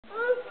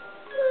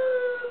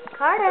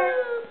Carter.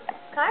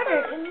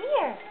 Carter, come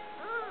here.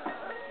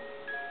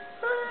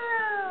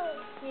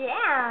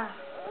 Yeah.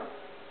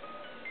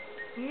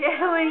 Yeah,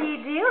 what are you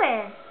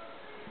doing?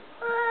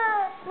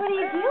 What are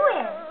you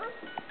doing?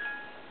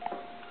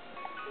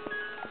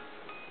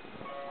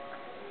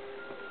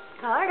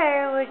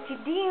 Carter, what you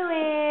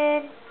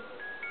doing?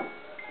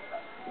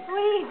 What are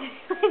you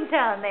doing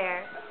down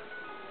there?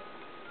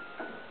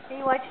 Are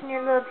you watching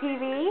your little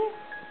TV?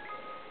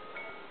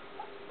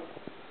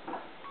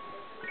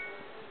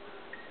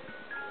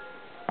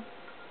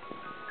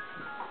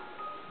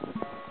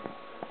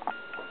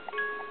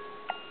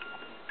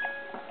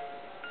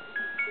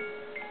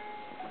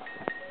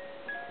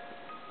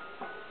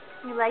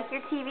 You like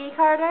your TV,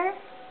 Carter?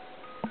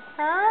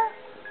 Huh?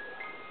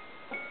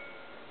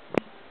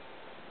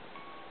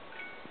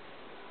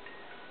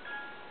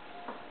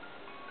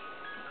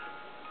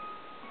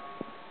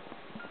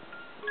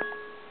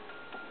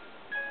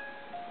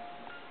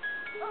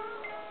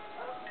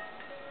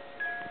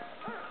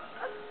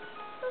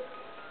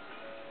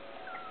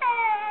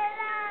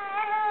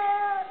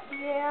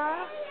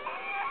 Yeah?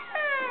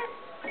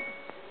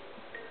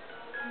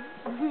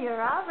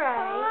 You're all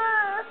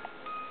right.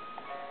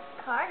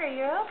 Carter,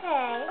 you're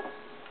okay.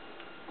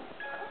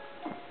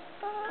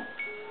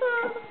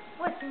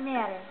 What's the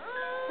matter?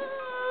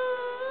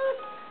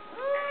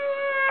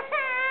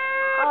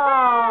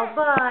 Oh,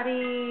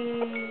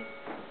 buddy.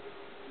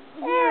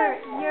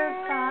 You're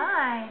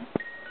fine.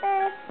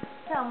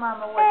 Tell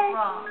Mama what's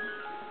wrong.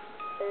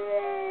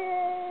 Yeah.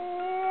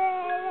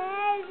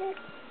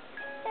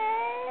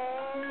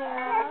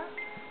 Yeah.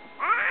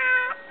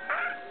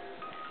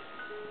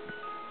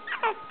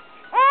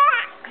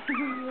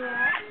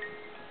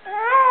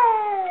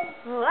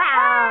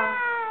 Wow.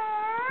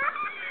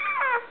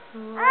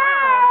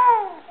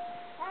 Wow.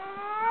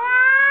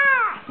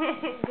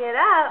 Get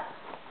up.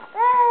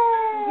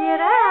 Get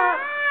up.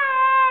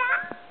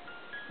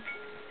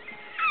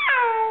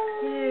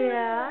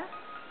 Yeah.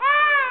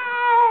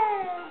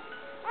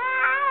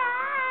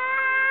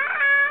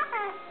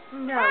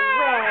 No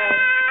way.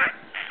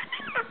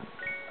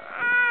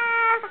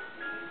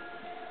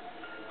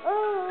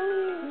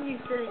 You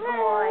silly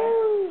boy.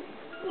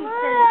 You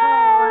silly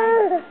boy.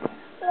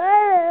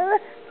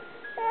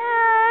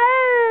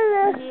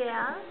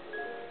 Yeah.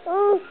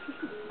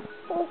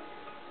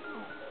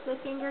 The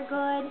finger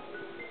good?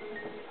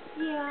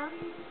 Yeah.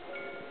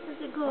 Is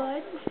it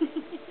good?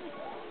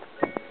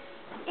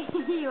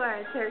 You are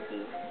a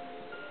turkey.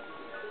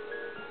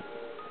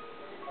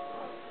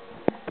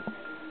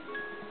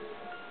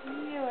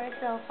 You are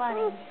so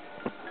funny.